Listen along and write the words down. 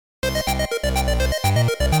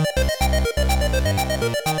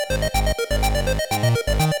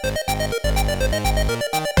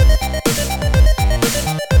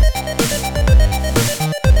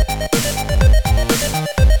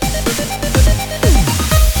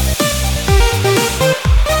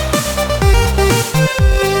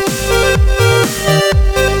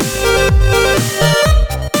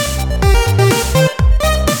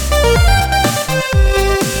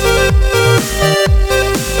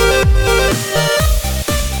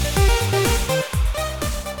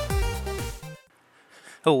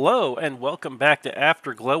Hello and welcome back to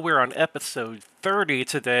Afterglow. We're on episode 30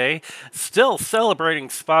 today, still celebrating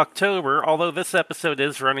Spocktober, although this episode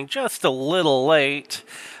is running just a little late.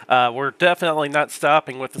 We're definitely not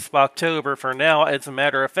stopping with the Spocktober for now. As a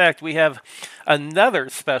matter of fact, we have another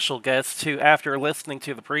special guest who, after listening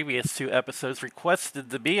to the previous two episodes,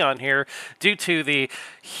 requested to be on here due to the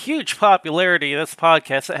huge popularity of this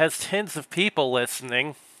podcast that has tens of people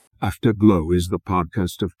listening. Afterglow is the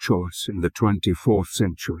podcast of choice in the 24th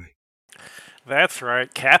century. That's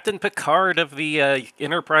right. Captain Picard of the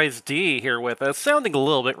Enterprise D here with us. Sounding a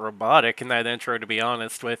little bit robotic in that intro, to be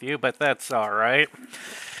honest with you, but that's all right.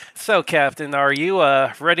 So, Captain, are you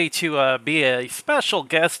ready to be a special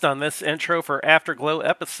guest on this intro for Afterglow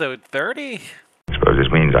episode 30? I suppose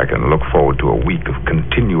this means I can look forward to a week of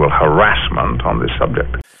continual harassment on this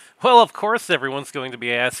subject. Well, of course everyone's going to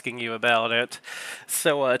be asking you about it.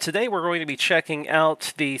 So today we're going to be checking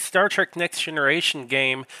out the Star Trek Next Generation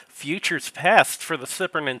game Futures Past for the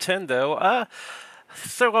Super Nintendo.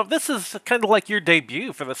 So this is kind of like your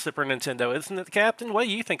debut for the Super Nintendo, isn't it, Captain? What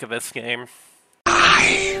do you think of this game?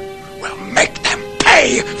 I will make them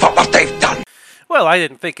pay for what they've done. Well, I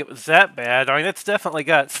didn't think it was that bad. I mean, it's definitely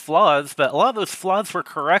got its flaws, but a lot of those flaws were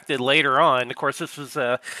corrected later on. Of course, this was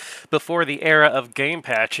before the era of game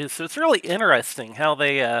patches, so it's really interesting how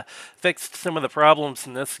they fixed some of the problems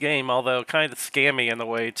in this game, although kind of scammy in a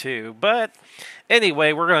way, too. But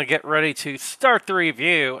anyway, we're going to get ready to start the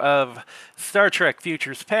review of Star Trek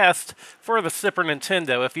Futures Past for the Super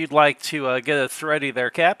Nintendo. If you'd like to get us ready there,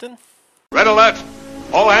 Captain. Red alert!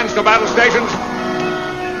 All hands to battle stations!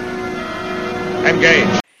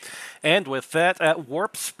 Engage. And with that, at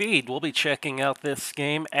warp speed, we'll be checking out this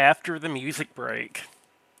game after the music break.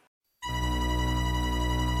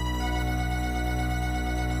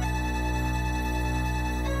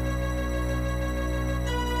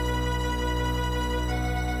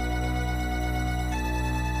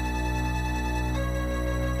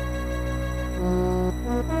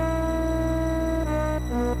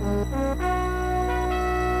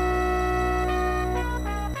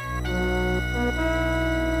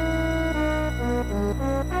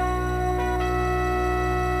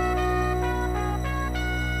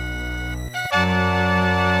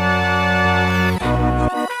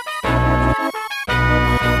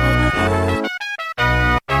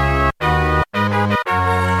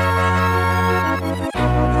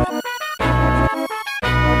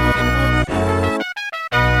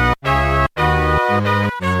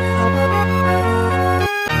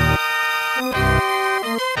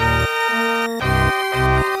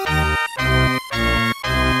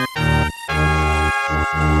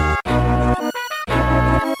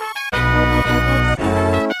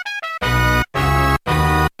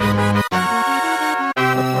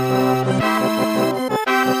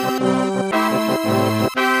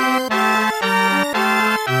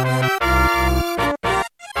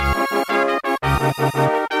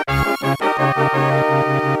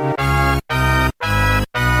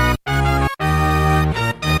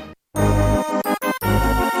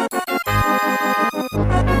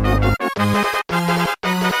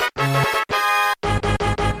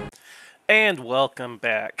 And welcome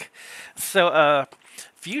back. So,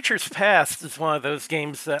 Futures Past is one of those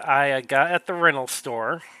games that I got at the rental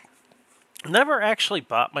store. Never actually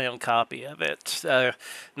bought my own copy of it.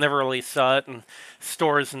 Never really saw it in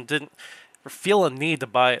stores and didn't feel a need to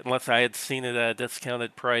buy it unless I had seen it at a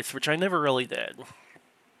discounted price, which I never really did.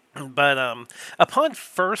 But upon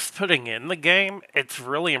first putting in the game, it's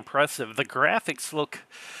really impressive. The graphics look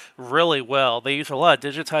really well. They use a lot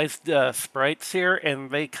of digitized sprites here,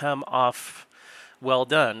 and they come off well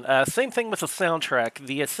done. Same thing with the soundtrack.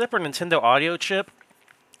 The Super Nintendo audio chip,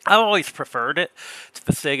 I always preferred it to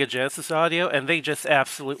the Sega Genesis audio, and they just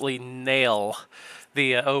absolutely nail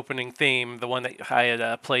the opening theme, the one that I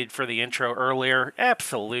had played for the intro earlier.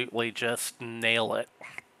 Absolutely just nail it.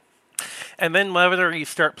 And then whenever you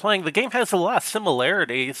start playing, the game has a lot of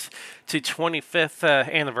similarities to 25th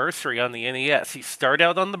anniversary on the NES. You start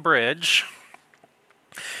out on the bridge,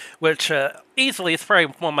 which easily is probably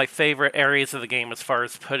one of my favorite areas of the game as far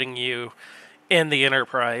as putting you in the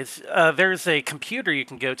Enterprise. There's a computer you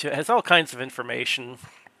can go to. It has all kinds of information.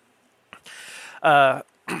 I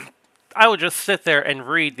would just sit there and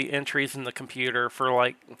read the entries in the computer for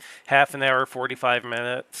like half an hour, 45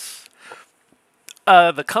 minutes.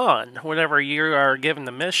 The con, whenever you are given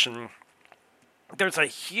the mission, there's a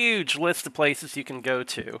huge list of places you can go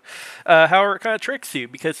to. However, it kind of tricks you,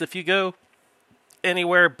 because if you go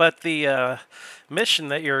anywhere but the mission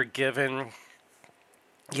that you're given,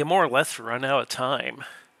 you more or less run out of time.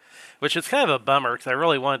 Which is kind of a bummer, because I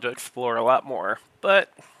really wanted to explore a lot more.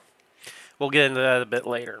 But we'll get into that a bit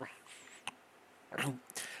later.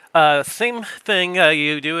 Same thing,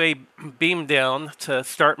 you do a beam down to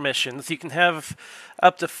start missions. You can have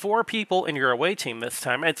up to 4 people in your away team this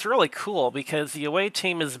time. It's really cool because the away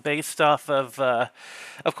team is based off of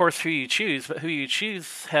course, who you choose, but who you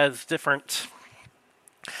choose has different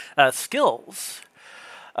skills.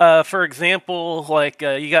 For example, like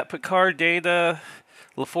you got Picard, Data,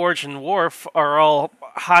 LaForge, and Worf are all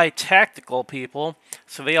high tactical people,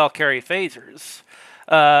 so they all carry phasers.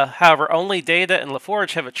 However, only Data and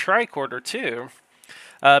LaForge have a tricorder too,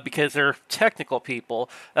 because they're technical people.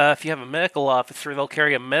 If you have a medical officer, they'll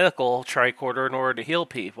carry a medical tricorder in order to heal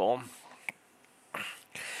people.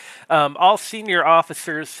 All senior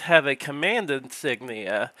officers have a command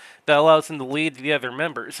insignia that allows them to lead the other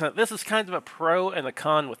members. Now, this is kind of a pro and a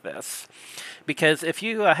con with this, because if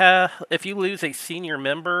you lose a senior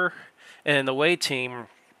member in an away team,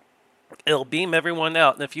 it'll beam everyone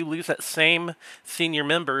out, and if you lose that same senior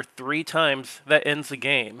member 3 times, that ends the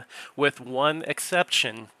game, with one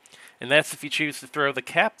exception, and that's if you choose to throw the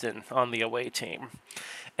captain on the away team.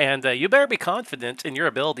 And you better be confident in your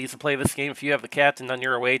abilities to play this game if you have the captain on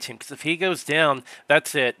your away team, because if he goes down,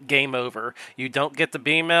 that's it, game over. You don't get the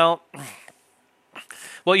beam out.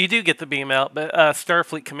 Well, you do get the beam out, but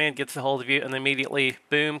Starfleet Command gets a hold of you and immediately,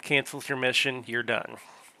 boom, cancels your mission, you're done.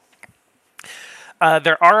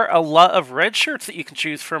 There are a lot of red shirts that you can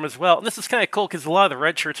choose from as well. And this is kind of cool because a lot of the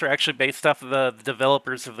red shirts are actually based off of the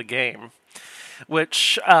developers of the game.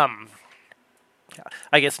 Which,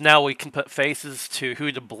 I guess now we can put faces to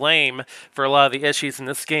who to blame for a lot of the issues in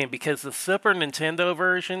this game, because the Super Nintendo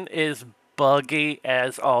version is buggy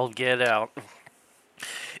as all get out.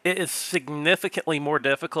 It is significantly more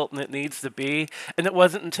difficult than it needs to be, and it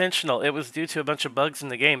wasn't intentional. It was due to a bunch of bugs in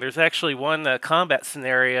the game. There's actually one combat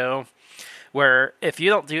scenario where if you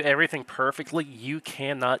don't do everything perfectly, you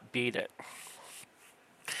cannot beat it.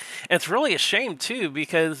 And it's really a shame, too,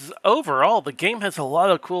 because overall, the game has a lot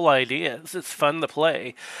of cool ideas. It's fun to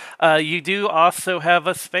play. You do also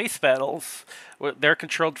have space battles. They're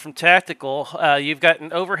controlled from tactical. You've got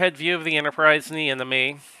an overhead view of the Enterprise and the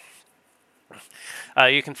enemy.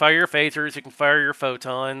 You can fire your phasers, you can fire your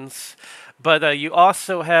photons. But you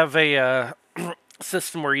also have a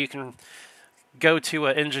system where you can go to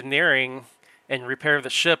engineering and repair the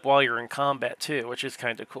ship while you're in combat too, which is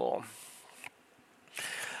kind of cool.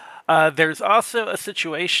 There's also a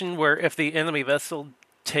situation where if the enemy vessel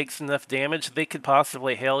takes enough damage, they could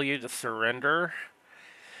possibly hail you to surrender.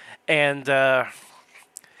 And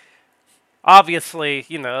obviously,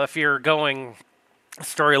 you know, if you're going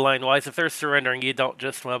storyline-wise, if they're surrendering, you don't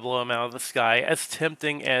just want to blow them out of the sky, as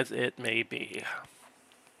tempting as it may be.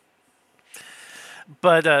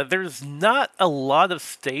 But there's not a lot of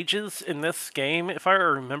stages in this game, if I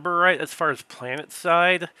remember right, as far as planet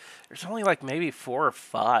side. There's only like maybe 4 or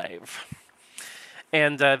 5.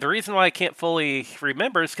 And the reason why I can't fully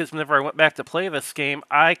remember is because whenever I went back to play this game,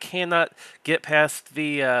 I cannot get past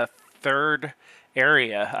the 3rd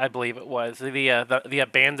area, I believe it was. The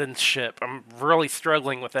abandoned ship. I'm really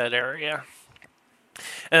struggling with that area.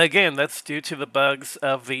 And again, that's due to the bugs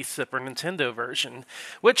of the Super Nintendo version,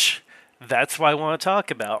 which that's why I want to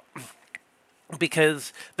talk about.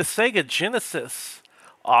 Because the Sega Genesis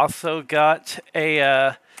also got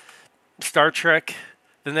a Star Trek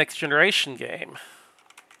The Next Generation game.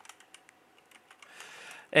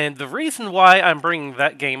 And the reason why I'm bringing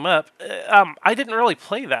that game up, I didn't really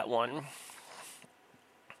play that one,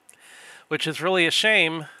 which is really a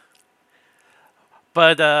shame.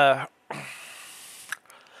 But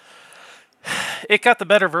it got the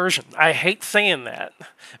better version. I hate saying that,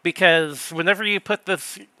 because whenever you put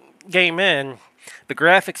this game in, the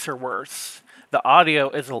graphics are worse. The audio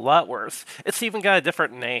is a lot worse. It's even got a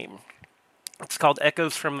different name. It's called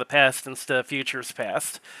Echoes from the Past instead of Futures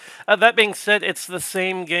Past. That being said, it's the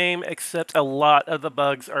same game, except a lot of the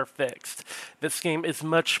bugs are fixed. This game is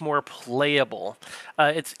much more playable.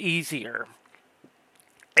 It's easier.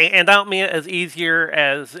 And I don't mean it as easier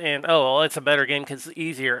as in, oh, well, it's a better game because it's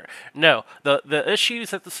easier. No, the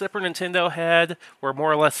issues that the Super Nintendo had were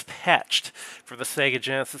more or less patched for the Sega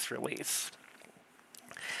Genesis release.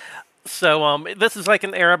 So this is like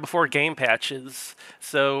an era before game patches.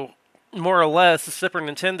 So more or less, the Super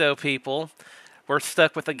Nintendo people were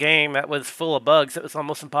stuck with a game that was full of bugs that was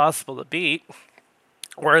almost impossible to beat.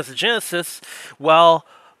 Whereas the Genesis, while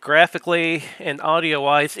graphically and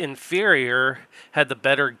audio-wise inferior, had the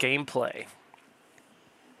better gameplay.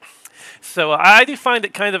 So I do find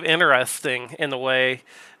it kind of interesting in the way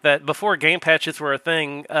that before game patches were a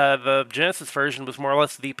thing, the Genesis version was more or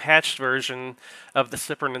less the patched version of the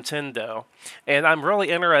Super Nintendo. And I'm really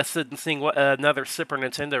interested in seeing what another Super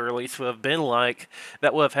Nintendo release would have been like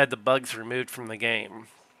that would have had the bugs removed from the game.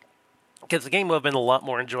 Because the game would have been a lot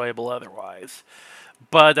more enjoyable otherwise.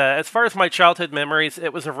 But as far as my childhood memories,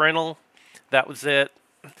 it was a rental. That was it.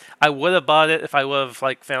 I would have bought it if I would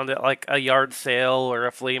have found it like a yard sale or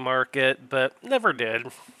a flea market, but never did.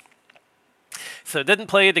 So didn't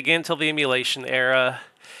play it again until the emulation era.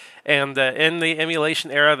 And in the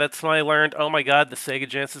emulation era, that's when I learned, oh my god, the Sega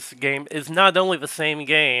Genesis game is not only the same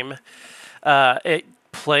game, it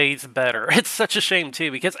plays better. It's such a shame,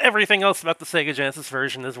 too, because everything else about the Sega Genesis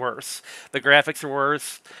version is worse. The graphics are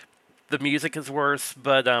worse, the music is worse,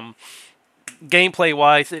 but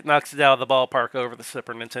gameplay-wise, it knocks it out of the ballpark over the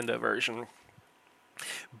Super Nintendo version.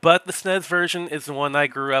 But the SNES version is the one I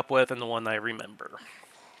grew up with and the one I remember.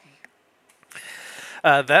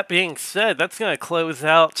 That being said, that's going to close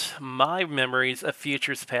out my memories of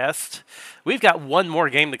Futures Past. We've got one more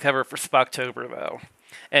game to cover for Spocktober, though,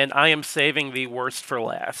 and I am saving the worst for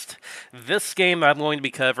last. This game I'm going to be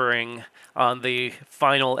covering on the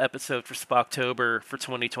final episode for Spocktober for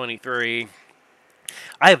 2023.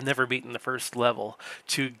 I have never beaten the first level.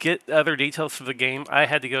 To get other details for the game, I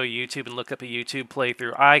had to go to YouTube and look up a YouTube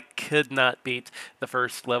playthrough. I could not beat the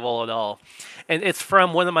first level at all. And it's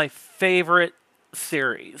from one of my favorite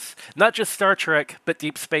series. Not just Star Trek, but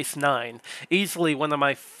Deep Space Nine. Easily one of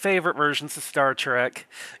my favorite versions of Star Trek.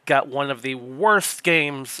 Got one of the worst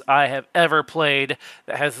games I have ever played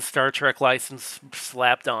that has a Star Trek license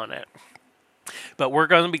slapped on it. But we're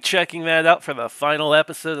going to be checking that out for the final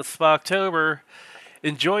episode of Spocktober.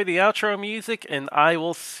 Enjoy the outro music, and I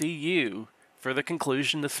will see you for the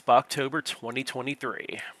conclusion of Spocktober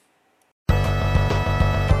 2023.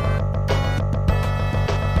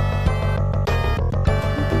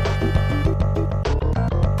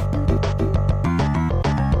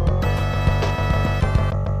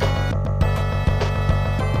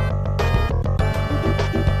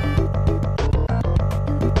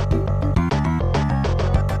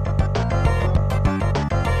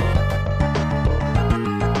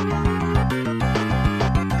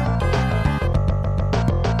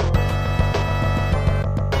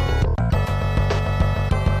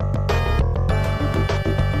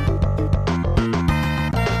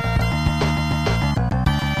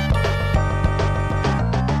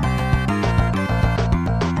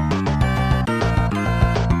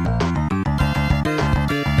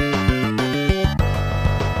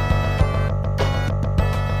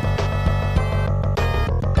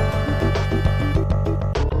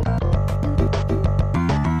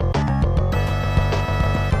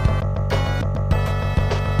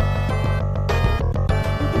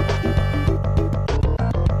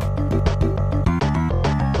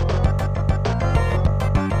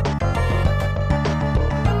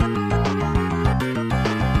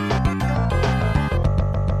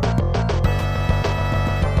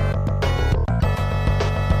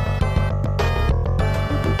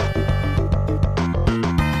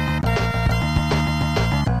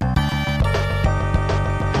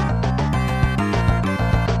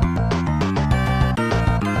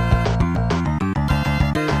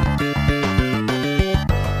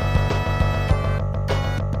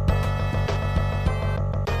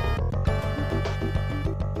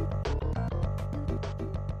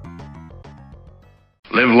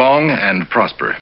 Live long and prosper.